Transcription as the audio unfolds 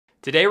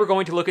Today we're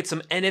going to look at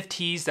some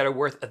NFTs that are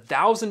worth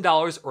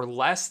 $1,000 or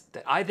less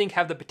that I think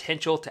have the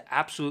potential to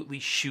absolutely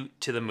shoot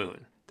to the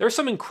moon. There are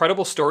some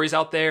incredible stories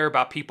out there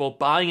about people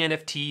buying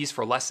NFTs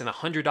for less than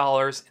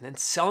 $100 and then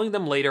selling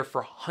them later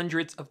for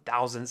hundreds of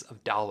thousands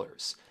of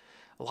dollars.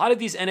 A lot of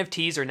these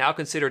NFTs are now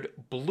considered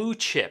blue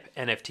chip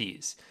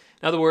NFTs.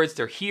 In other words,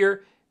 they're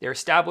here, they're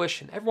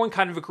established, and everyone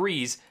kind of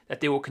agrees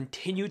that they will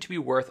continue to be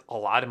worth a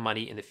lot of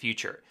money in the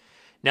future.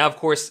 Now, of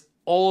course,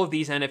 all of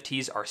these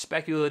NFTs are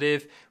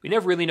speculative. We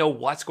never really know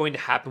what's going to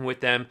happen with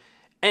them.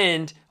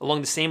 And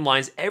along the same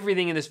lines,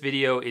 everything in this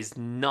video is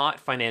not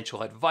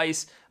financial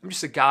advice. I'm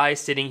just a guy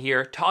sitting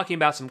here talking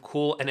about some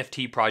cool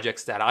NFT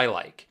projects that I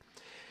like.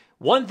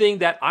 One thing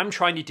that I'm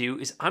trying to do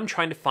is I'm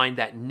trying to find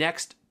that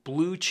next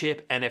blue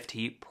chip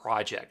NFT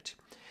project.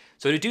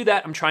 So to do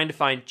that, I'm trying to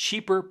find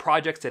cheaper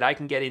projects that I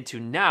can get into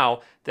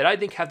now that I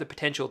think have the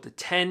potential to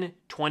 10,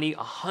 20,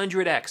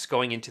 100x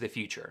going into the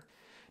future.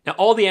 Now,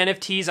 all the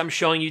NFTs I'm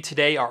showing you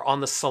today are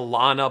on the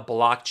Solana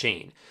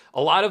blockchain.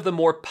 A lot of the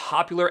more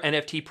popular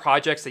NFT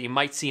projects that you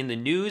might see in the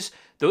news,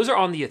 those are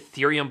on the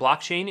Ethereum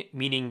blockchain,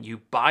 meaning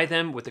you buy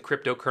them with the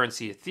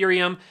cryptocurrency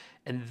Ethereum,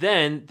 and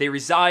then they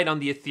reside on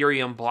the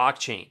Ethereum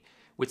blockchain.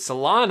 With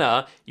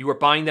Solana, you are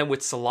buying them with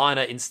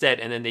Solana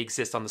instead, and then they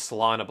exist on the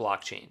Solana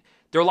blockchain.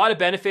 There are a lot of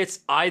benefits,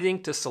 I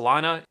think, to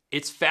Solana.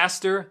 It's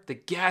faster, the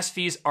gas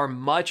fees are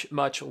much,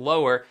 much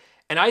lower,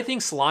 and I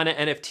think Solana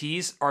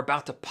NFTs are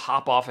about to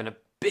pop off in a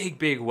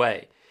big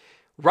way.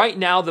 Right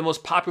now, the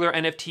most popular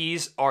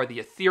NFTs are the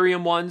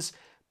Ethereum ones,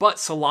 but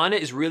Solana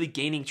is really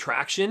gaining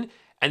traction.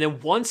 And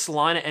then once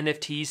Solana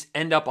NFTs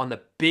end up on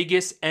the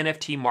biggest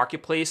NFT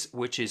marketplace,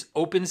 which is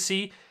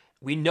OpenSea,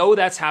 we know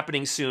that's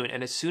happening soon.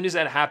 And as soon as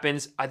that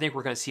happens, I think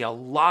we're going to see a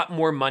lot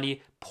more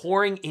money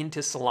pouring into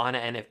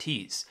Solana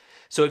NFTs.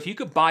 So if you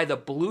could buy the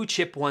blue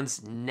chip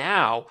ones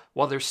now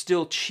while they're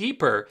still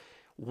cheaper,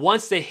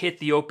 once they hit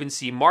the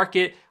OpenSea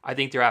market, I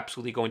think they're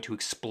absolutely going to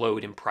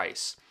explode in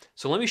price.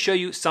 So let me show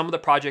you some of the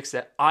projects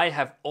that I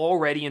have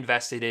already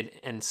invested in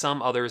and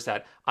some others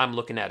that I'm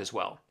looking at as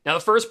well. Now, the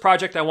first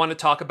project I want to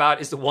talk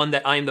about is the one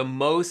that I am the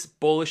most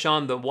bullish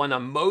on, the one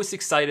I'm most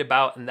excited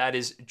about, and that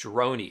is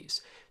Dronies.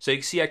 So you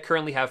can see I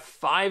currently have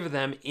 5 of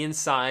them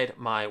inside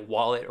my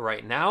wallet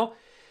right now.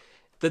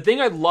 The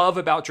thing I love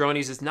about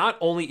Dronies is not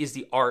only is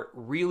the art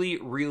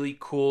really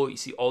cool, you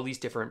see all these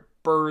different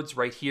birds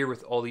right here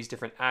with all these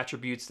different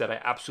attributes that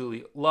I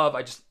absolutely love.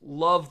 I just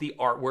love the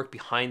artwork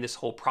behind this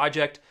whole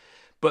project.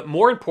 But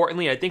more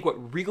importantly, I think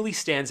what really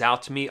stands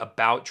out to me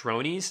about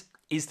Dronies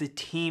is the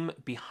team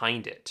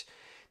behind it.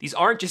 These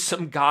aren't just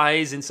some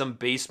guys in some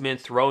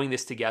basement throwing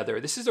this together.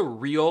 This is a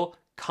real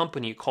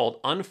company called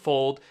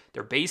Unfold.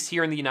 They're based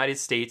here in the United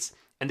States,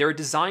 and they're a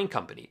design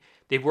company.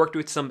 They've worked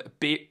with some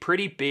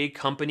pretty big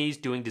companies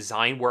doing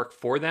design work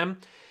for them,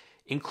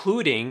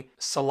 including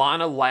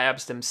Solana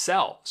Labs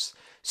themselves.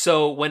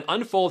 So when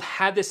Unfold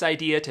had this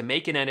idea to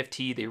make an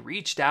NFT, they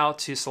reached out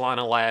to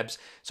Solana Labs.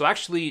 So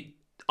actually,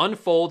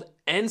 Unfold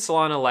and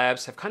Solana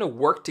Labs have kind of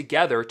worked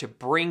together to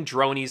bring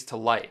Dronies to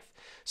life.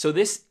 So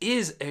this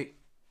is a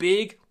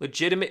big,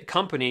 legitimate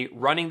company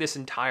running this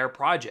entire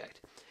project.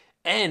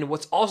 And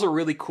what's also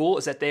really cool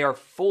is that they are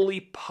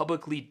fully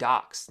publicly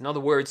doxxed. In other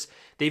words,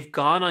 they've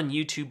gone on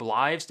YouTube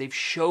Lives, they've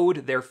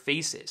showed their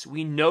faces.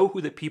 We know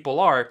who the people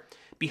are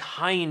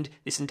behind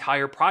this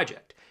entire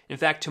project. In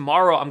fact,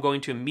 tomorrow I'm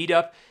going to a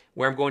meetup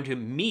where I'm going to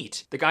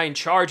meet the guy in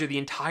charge of the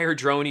entire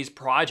Dronies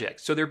project.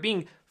 So they're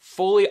being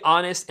fully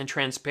honest and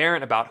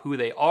transparent about who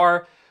they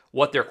are,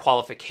 what their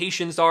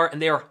qualifications are,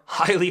 and they are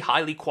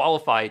highly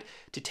qualified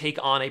to take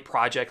on a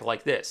project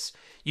like this.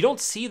 You don't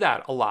see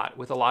that a lot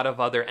with a lot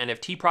of other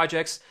NFT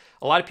projects.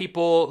 A lot of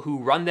people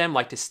who run them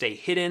like to stay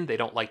hidden. They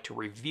don't like to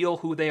reveal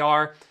who they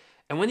are.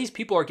 And when these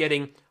people are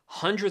getting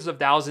hundreds of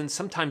thousands,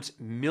 sometimes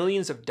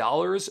millions of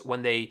dollars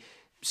when they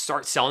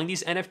start selling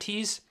these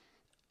NFTs,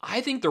 I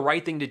think the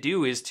right thing to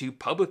do is to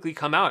publicly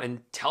come out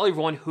and tell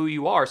everyone who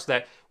you are so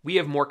that we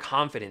have more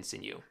confidence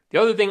in you. The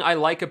other thing I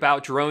like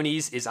about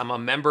Dronies is I'm a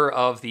member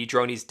of the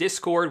Dronies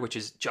Discord, which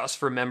is just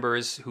for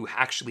members who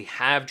actually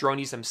have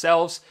Dronies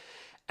themselves.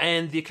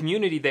 And the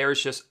community there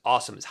is just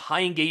awesome. It's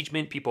high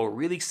engagement. People are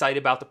really excited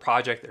about the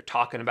project. They're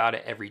talking about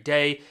it every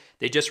day.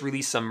 They just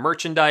released some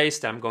merchandise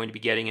that I'm going to be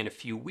getting in a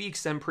few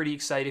weeks that I'm pretty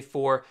excited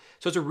for.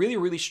 So it's a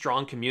really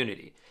strong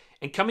community.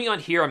 And coming on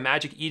here on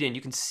Magic Eden,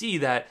 you can see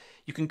that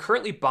you can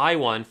currently buy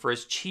one for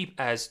as cheap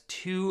as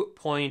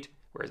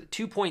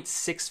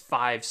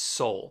 2.65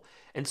 Sol.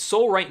 And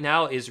Sol right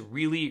now is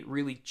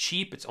really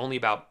cheap. It's only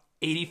about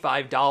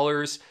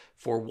 $85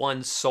 for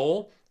 1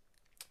 Sol.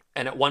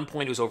 And at one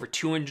point it was over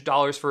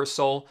 $200 for a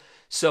Sol.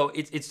 So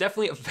it's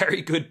definitely a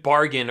very good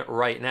bargain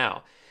right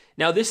now.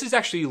 Now this is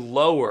actually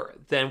lower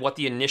than what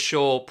the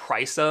initial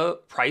price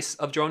of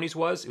Dronies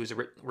was. It was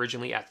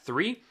originally at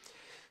 3.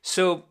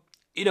 So,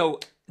 you know,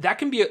 that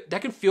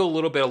can feel a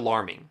little bit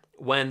alarming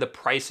when the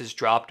price has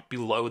dropped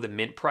below the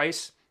mint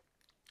price.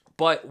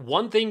 But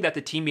one thing that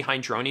the team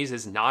behind Dronies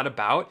is not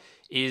about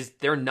is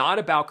they're not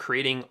about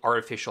creating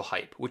artificial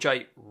hype, which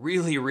I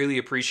really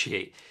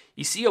appreciate.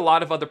 You see a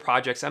lot of other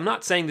projects. I'm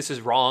not saying this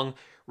is wrong,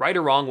 right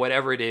or wrong,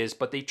 whatever it is,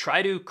 but they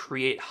try to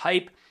create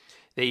hype.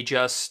 They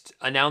just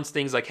announce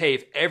things like, hey,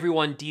 if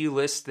everyone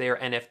delists their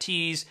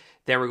NFTs,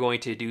 then we're going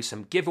to do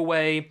some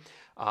giveaway.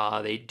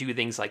 They do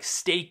things like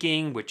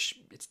staking, which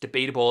it's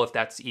debatable if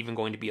that's even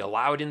going to be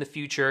allowed in the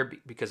future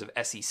because of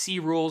SEC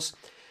rules.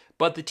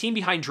 But the team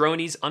behind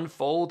Dronies,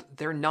 Unfold,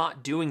 they're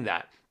not doing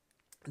that.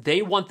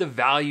 They want the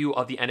value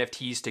of the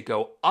NFTs to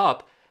go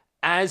up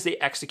as they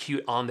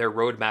execute on their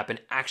roadmap and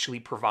actually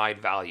provide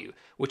value,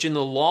 which in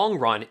the long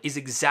run is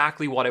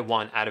exactly what I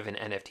want out of an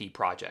NFT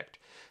project.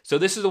 So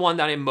this is the one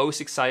that I'm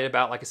most excited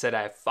about. Like I said,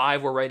 I have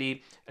 5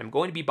 already. I'm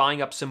going to be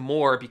buying up some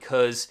more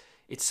because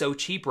it's so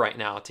cheap right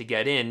now to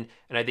get in.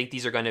 And I think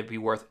these are going to be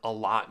worth a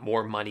lot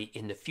more money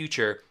in the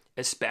future,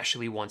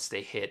 especially once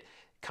they hit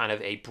kind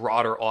of a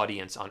broader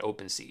audience on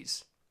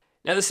OpenSeas.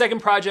 Now, the second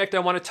project I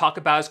want to talk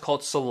about is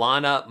called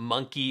Solana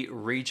Monke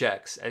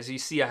Rejects. As you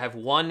see, I have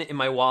one in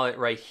my wallet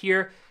right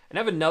here, and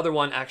I have another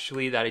one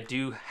actually that I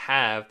do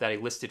have that I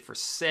listed for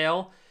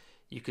sale.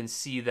 You can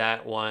see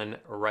that one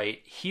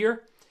right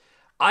here.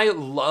 I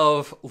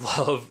love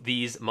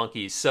these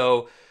monkeys.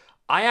 So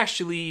I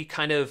actually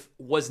kind of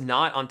was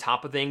not on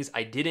top of things.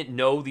 I didn't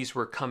know these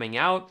were coming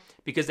out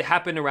because they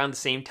happened around the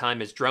same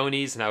time as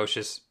Dronies, and I was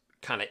just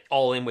kind of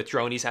all in with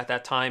Dronies at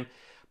that time.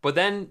 But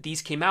then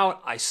these came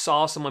out, I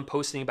saw someone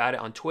posting about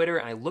it on Twitter,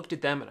 and I looked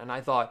at them and I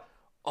thought,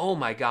 oh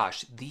my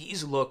gosh,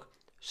 these look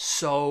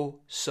so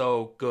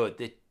good.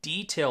 The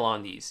detail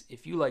on these,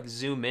 if you like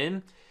zoom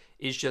in,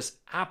 is just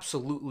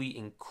absolutely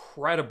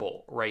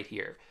incredible right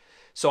here.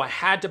 So I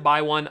had to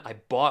buy one. I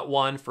bought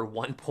one for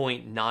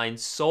 1.9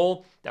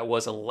 Sol. That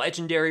was a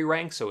legendary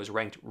rank, so it was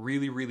ranked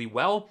really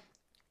well.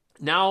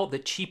 Now the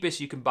cheapest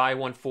you can buy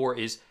one for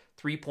is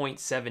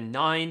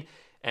 3.79.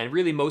 And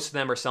really most of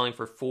them are selling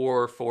for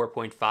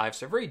 4.5.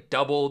 So I've already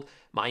doubled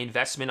my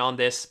investment on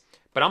this,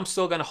 but I'm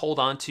still gonna hold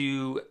on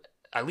to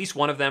at least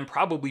one of them,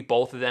 probably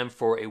both of them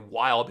for a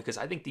while, because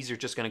I think these are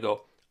just gonna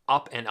go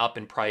up and up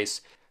in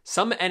price.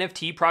 Some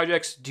NFT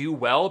projects do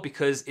well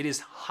because it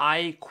is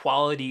high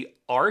quality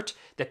art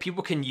that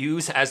people can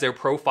use as their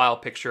profile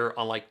picture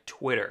on like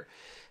Twitter.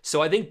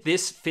 So I think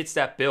this fits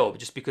that bill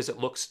just because it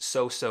looks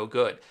so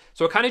good.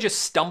 So I kind of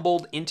just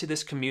stumbled into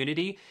this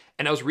community,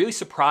 and I was really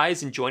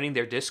surprised in joining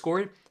their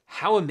Discord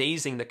how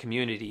amazing the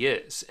community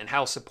is and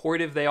how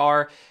supportive they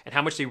are and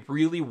how much they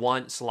really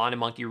want Solana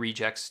Monke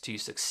Rejects to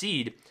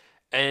succeed.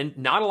 And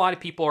not a lot of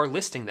people are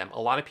listing them.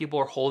 A lot of people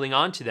are holding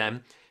on to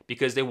them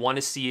because they want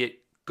to see it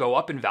go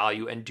up in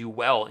value and do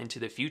well into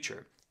the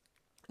future.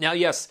 Now,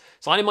 yes,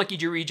 Solana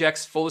Monke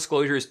Rejects, full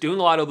disclosure, is doing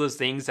a lot of those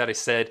things that I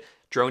said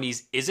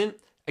Dronies isn't.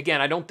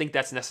 Again, I don't think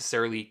that's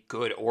necessarily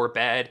good or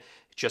bad,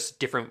 just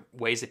different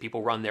ways that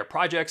people run their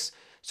projects.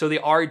 So they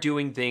are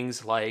doing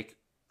things like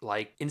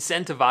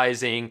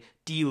incentivizing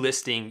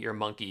delisting your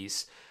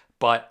monkeys.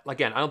 But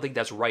again, I don't think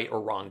that's right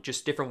or wrong,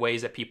 just different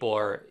ways that people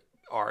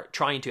are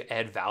trying to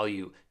add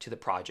value to the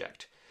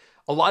project.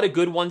 A lot of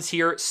good ones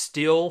here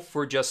still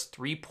for just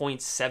 3.79,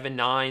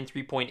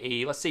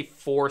 3.8, let's say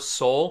 4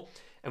 Sol.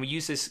 And we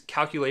use this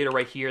calculator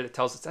right here that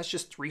tells us that's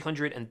just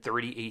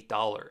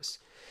 $338.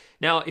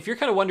 Now, if you're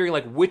kind of wondering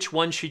like which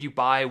one should you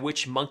buy,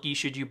 which monkey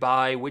should you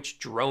buy, which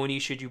Droney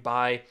should you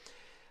buy,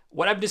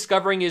 what I'm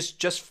discovering is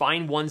just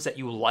find ones that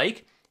you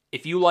like.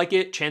 If you like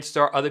it, chances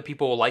are other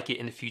people will like it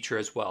in the future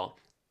as well.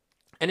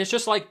 And it's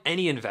just like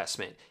any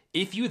investment.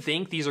 If you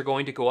think these are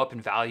going to go up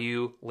in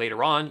value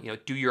later on,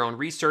 do your own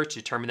research,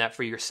 determine that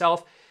for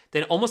yourself,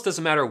 then it almost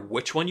doesn't matter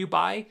which one you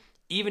buy,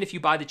 even if you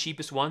buy the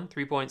cheapest one,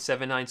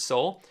 3.79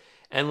 Sol,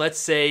 and let's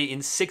say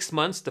in 6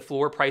 months, the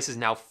floor price is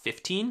now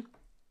 15,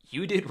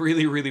 you did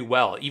really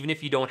well, even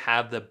if you don't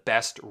have the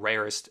best,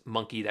 rarest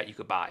monkey that you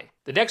could buy.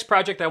 The next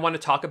project I want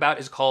to talk about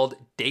is called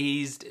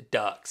Dazed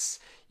Ducks.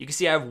 You can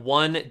see I have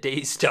one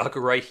Dazed Duck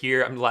right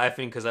here. I'm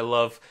laughing because I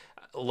love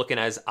looking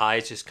at his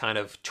eyes just kind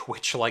of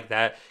twitch like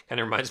that.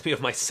 Kind of reminds me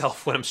of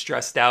myself when I'm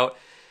stressed out.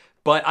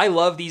 But I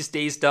love these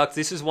Dazed Ducks.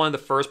 This is one of the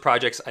first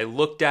projects I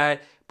looked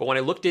at. But when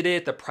I looked at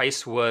it, the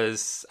price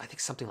was, I think,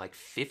 something like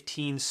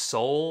 15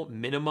 Sol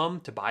minimum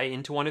to buy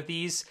into one of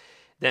these.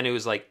 Then it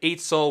was like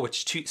 8 Sol,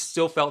 which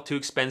still felt too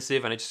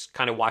expensive, and I just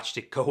kind of watched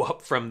it go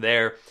up from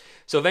there.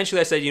 So eventually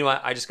I said, you know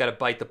what, I just got to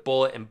bite the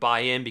bullet and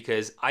buy in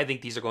because I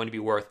think these are going to be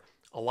worth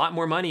a lot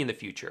more money in the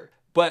future.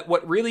 But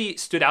what really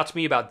stood out to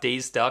me about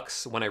Dazed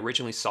Ducks when I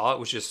originally saw it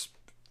was just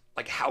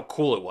like how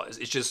cool it was.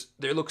 It's just,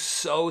 they look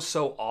so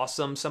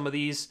awesome, some of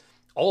these.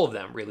 All of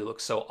them really look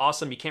so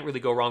awesome. You can't really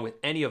go wrong with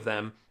any of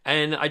them.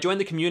 And I joined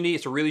the community.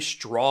 It's a really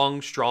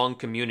strong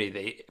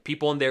community.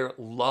 People in there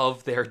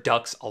love their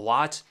ducks a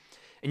lot.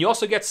 And you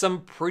also get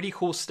some pretty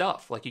cool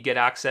stuff. Like you get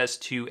access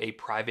to a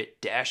private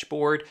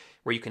dashboard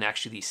where you can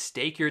actually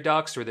stake your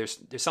ducks, or there's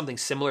something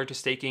similar to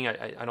staking.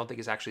 I don't think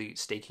it's actually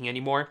staking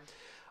anymore.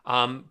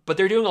 But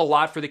they're doing a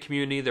lot for the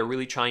community. They're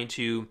really trying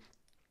to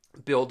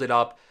build it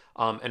up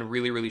and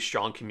really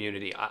strong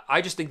community. I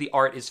just think the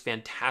art is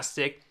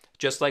fantastic.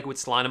 Just like with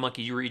Solana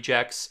Monke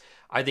Rejects,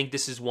 I think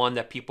this is one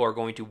that people are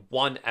going to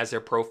want as their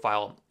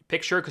profile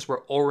picture because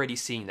we're already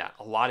seeing that.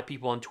 A lot of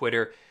people on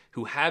Twitter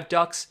who have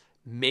ducks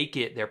make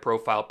it their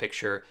profile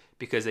picture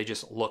because they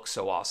just look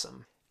so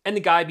awesome. And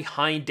the guy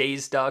behind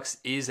Dazed Ducks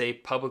is a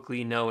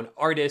publicly known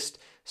artist,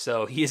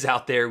 so he is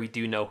out there. We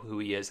do know who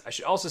he is. I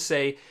should also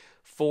say,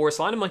 for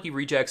Solana Monke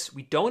Rejects,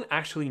 we don't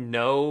actually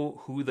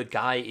know who the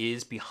guy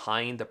is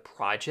behind the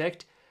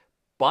project,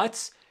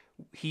 but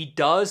he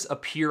does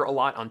appear a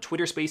lot on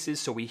Twitter Spaces,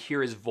 so we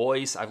hear his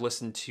voice. I've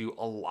listened to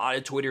a lot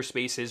of Twitter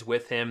Spaces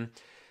with him.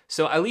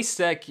 So at least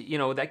that,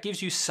 that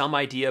gives you some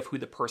idea of who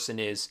the person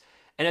is.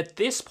 And at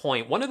this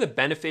point, one of the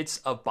benefits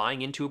of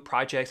buying into a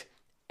project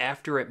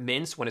after it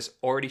mints, when it's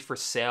already for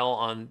sale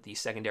on the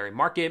secondary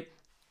market,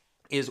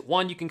 is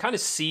one, you can kind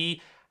of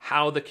see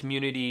how the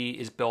community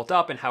is built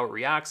up and how it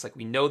reacts. Like,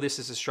 we know this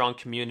is a strong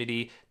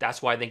community.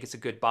 That's why I think it's a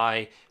good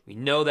buy. We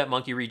know that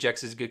Monke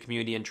Rejects is a good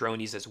community and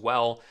Dronies as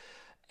well.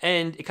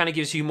 And it kind of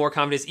gives you more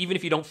confidence, even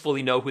if you don't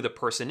fully know who the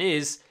person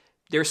is,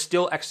 they're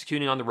still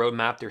executing on the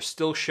roadmap. They're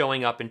still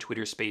showing up in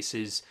Twitter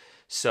Spaces.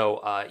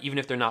 So even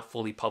if they're not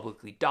fully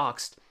publicly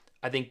doxed,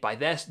 I think by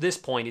this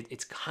point,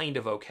 it's kind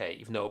of okay,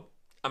 even though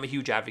I'm a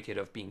huge advocate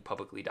of being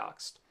publicly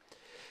doxed.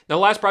 Now,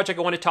 the last project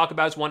I want to talk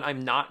about is one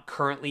I'm not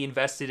currently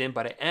invested in,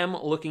 but I am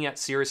looking at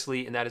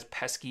seriously, and that is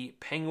Pesky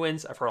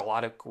Penguins. I've heard a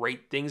lot of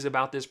great things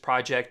about this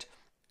project,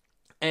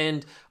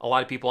 and a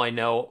lot of people I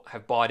know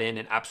have bought in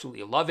and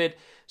absolutely love it.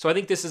 So I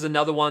think this is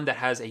another one that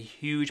has a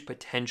huge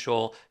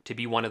potential to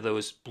be one of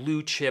those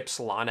blue chip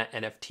Solana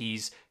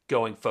NFTs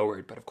going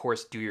forward. But of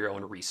course, do your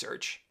own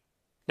research.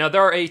 Now,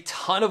 there are a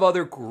ton of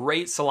other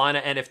great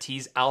Solana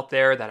NFTs out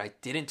there that I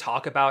didn't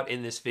talk about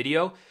in this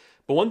video.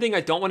 But one thing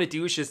I don't want to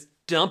do is just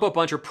dump a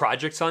bunch of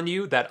projects on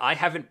you that I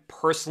haven't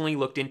personally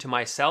looked into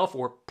myself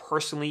or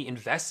personally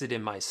invested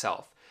in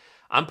myself.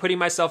 I'm putting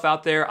myself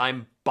out there.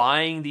 I'm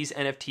buying these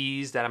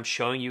NFTs that I'm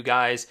showing you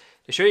guys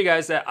to show you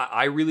guys that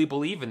I really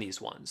believe in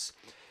these ones.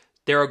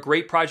 There are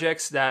great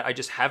projects that I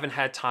just haven't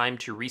had time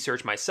to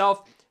research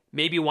myself.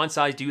 Maybe once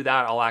I do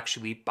that, I'll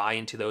actually buy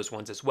into those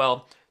ones as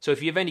well. So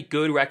if you have any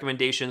good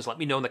recommendations, let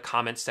me know in the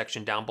comments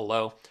section down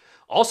below.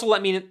 Also,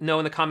 let me know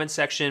in the comments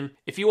section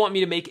if you want me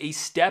to make a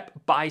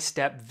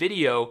step-by-step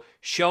video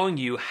showing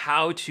you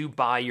how to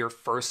buy your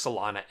first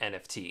Solana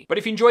NFT. But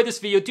if you enjoyed this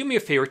video, do me a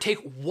favor, take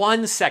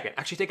 1 second,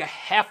 actually take a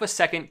half a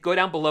second, go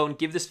down below and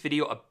give this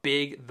video a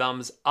big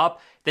thumbs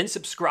up. Then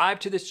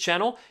subscribe to this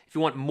channel if you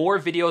want more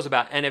videos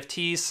about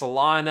NFTs,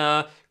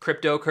 Solana,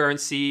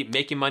 cryptocurrency,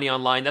 making money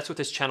online. That's what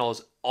this channel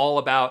is all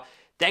about.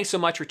 Thanks so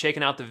much for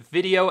checking out the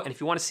video. And if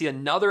you want to see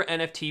another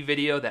NFT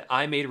video that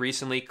I made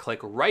recently, click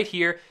right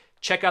here.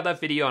 Check out that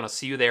video and I'll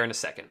see you there in a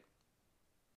second.